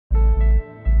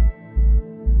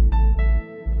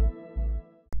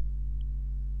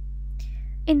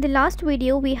In the last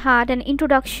video, we had an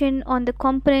introduction on the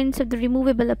components of the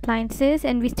removable appliances,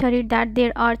 and we studied that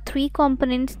there are three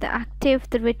components: the active,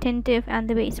 the retentive, and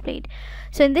the base plate.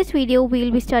 So in this video,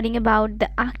 we'll be studying about the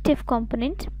active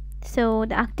component. So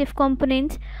the active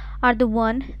components are the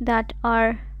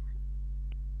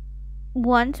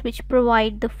ones which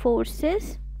provide the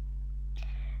forces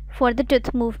for the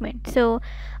tooth movement. So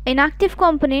in active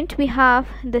component, we have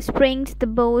the springs, the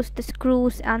bows, the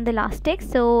screws, and the elastics.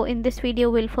 So in this video,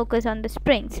 we'll focus on the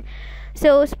springs.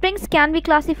 So springs can be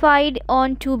classified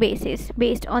on two bases: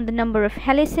 based on the number of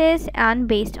helices and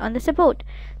based on the support.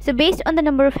 So based on the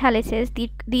number of helices,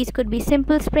 these could be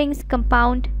simple springs,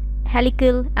 compound,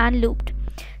 helical, and looped.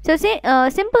 So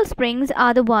simple springs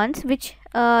are the ones which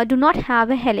do not have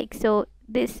a helix. So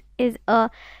this is a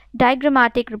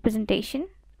diagrammatic representation.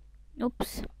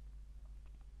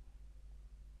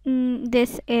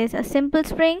 This is a simple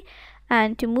spring,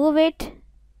 and to move it,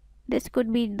 this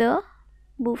could be the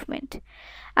movement.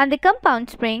 And the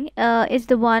compound spring is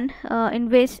the one in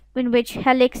which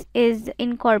helix is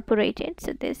incorporated.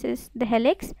 So this is the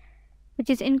helix which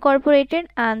is incorporated,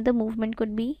 and the movement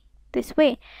could be this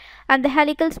way. And the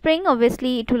helical spring,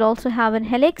 obviously it will also have an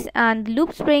helix, and the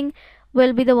loop spring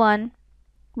will be the one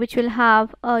which will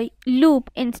have a loop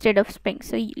instead of spring.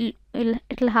 So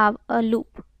it'll have a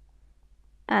loop,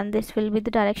 and this will be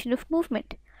the direction of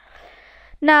movement.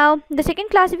 Now the second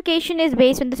classification is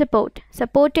based on the support: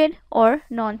 supported or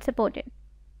non-supported.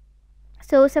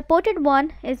 So supported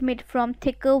one is made from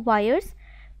thicker wires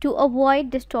to avoid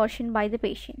distortion by the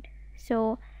patient.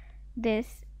 So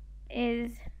this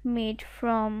is made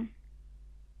from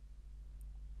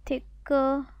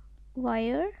thicker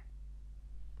wire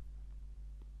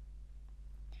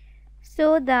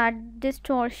so that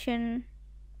distortion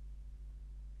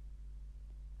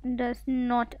does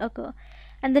not occur.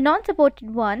 And the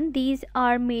non-supported one, these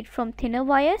are made from thinner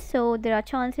wires, so there are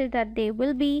chances that they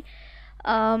will be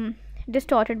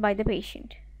distorted by the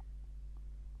patient.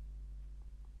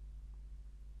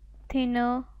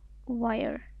 Thinner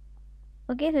wire.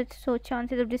 Okay, so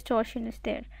chances of distortion is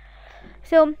there.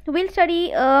 So we'll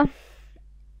study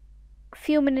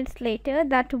few minutes later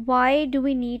that why do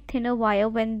we need thinner wire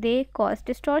when they cause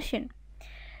distortion.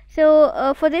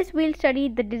 So for this we'll study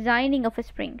the designing of a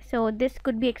spring. So this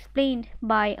could be explained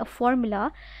by a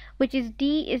formula, which is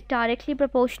D is directly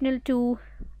proportional to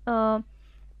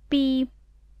P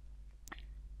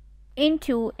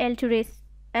into L to raise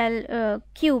L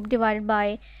cube divided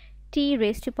by T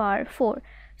raised to power 4.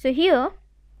 So here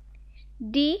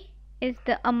D is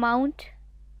the amount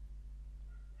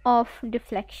of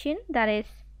deflection, that is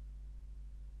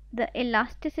the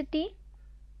elasticity,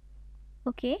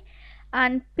 okay,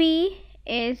 and P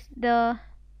is the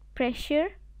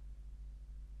pressure,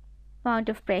 amount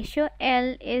of pressure,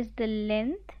 L is the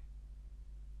length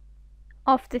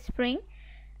of the spring,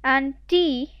 and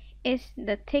T is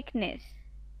the thickness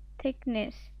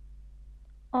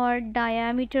or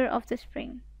diameter of the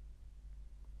spring.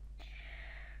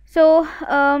 So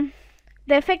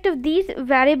the effect of these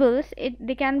variables,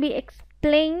 they can be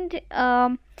explained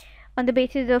on the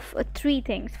basis of three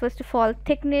things. First of all,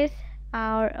 thickness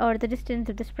or the distance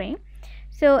of the spring.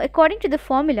 So according to the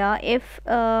formula, if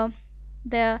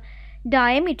the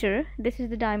diameter, this is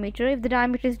the diameter, if the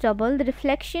diameter is double, the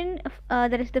deflection,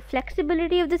 that is the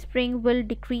flexibility of the spring, will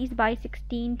decrease by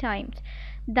 16 times.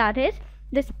 That is,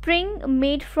 the spring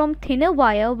made from thinner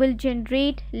wire will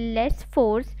generate less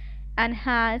force and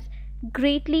has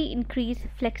greatly increased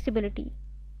flexibility.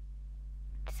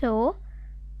 So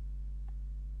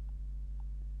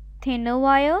thinner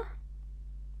wire,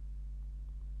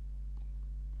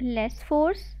 less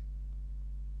force,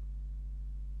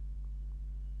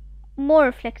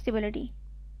 more flexibility.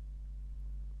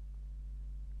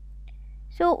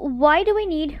 So why do we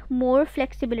need more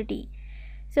flexibility?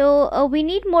 So we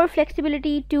need more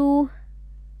flexibility to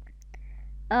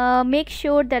make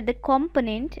sure that the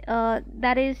component,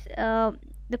 that is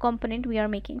the component we are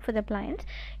making for the appliance,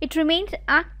 it remains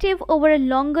active over a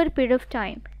longer period of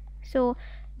time. So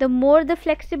the more the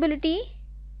flexibility,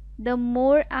 the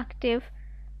more active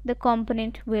the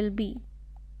component will be,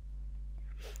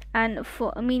 and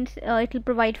it will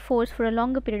provide force for a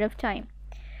longer period of time.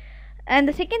 And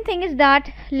the second thing is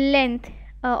that length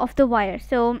of the wire.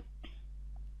 So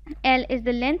L is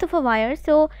the length of a wire.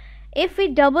 So if we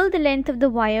double the length of the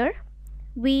wire,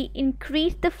 we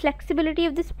increase the flexibility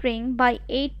of the spring by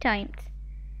 8 times.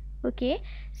 Okay,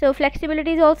 so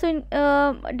flexibility is also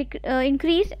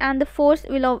increased, and the force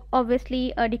will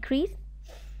obviously decrease.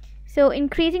 So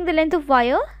increasing the length of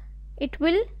wire, it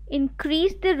will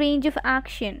increase the range of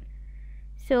action.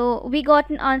 So we got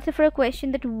an answer for a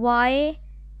question that why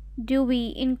do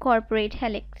we incorporate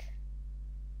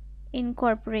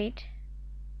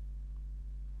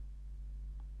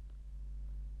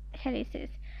helices?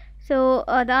 So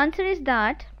the answer is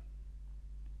that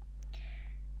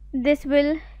the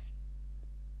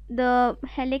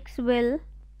helix will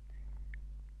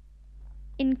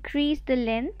increase the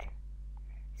length.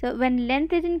 So when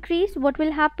length is increased, what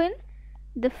will happen?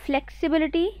 The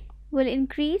flexibility will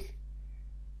increase.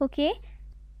 Okay,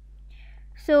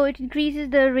 so it increases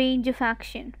the range of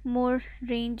action, more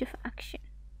range of action.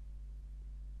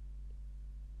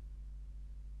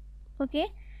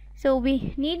 Okay, so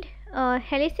we need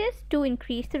helices to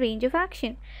increase the range of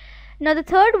action. Now the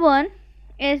third one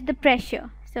is the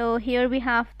pressure. So here we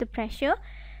have the pressure.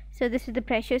 So this is the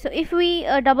pressure. So if we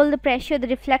double the pressure, the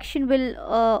reflection will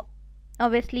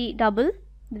obviously double.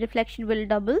 The reflection will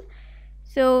double.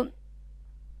 So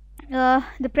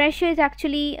the pressure is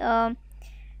actually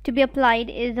to be applied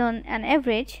is on an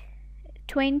average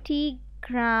 20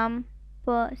 gram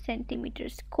per centimeter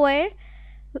square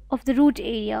of the root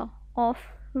area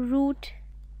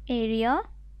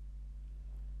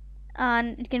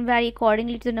and it can vary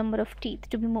accordingly to the number of teeth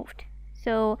to be moved.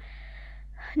 So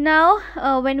now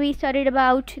when we studied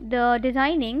about the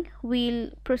designing,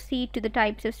 we'll proceed to the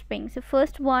types of springs. The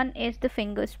first one is the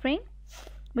finger spring,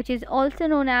 which is also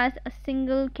known as a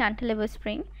single cantilever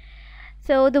spring.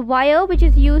 So the wire which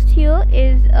is used here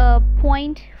is a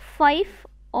 0.5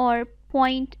 or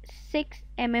 0.6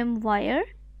 mm wire,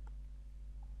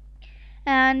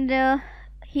 and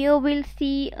here we'll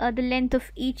see the length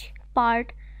of each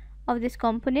part of this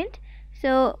component.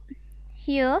 So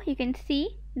here you can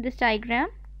see this diagram,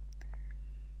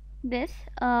 the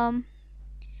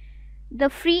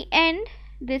free end.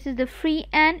 This is the free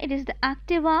end. It is the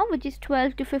active arm, which is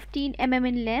 12 to 15 mm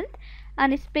in length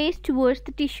and is placed towards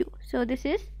the tissue. So this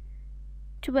is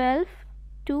 12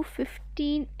 to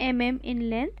 15 mm in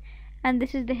length, and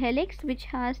this is the helix, which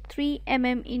has 3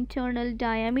 mm internal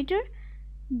diameter,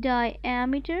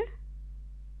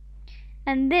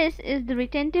 and this is the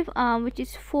retentive arm, which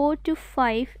is 4 to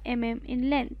 5 mm in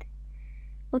length.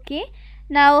 Okay,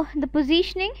 now the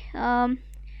positioning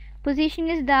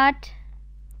is that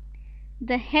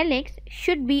the helix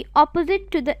should be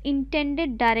opposite to the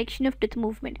intended direction of tooth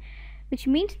movement, which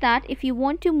means that if you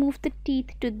want to move the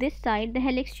teeth to this side, the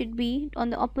helix should be on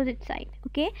the opposite side.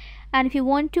 Okay, and if you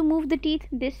want to move the teeth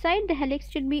this side, the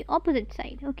helix should be opposite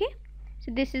side. Okay,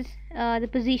 so this is the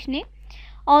positioning.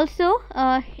 Also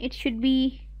it should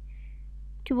be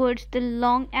towards the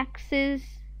long axis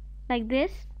like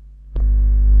this.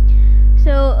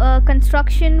 So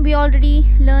construction, we already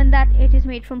learned that it is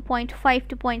made from 0.5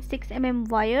 to 0.6 mm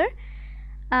wire,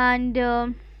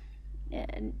 and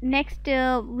next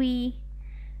we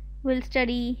will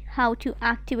study how to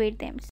activate them.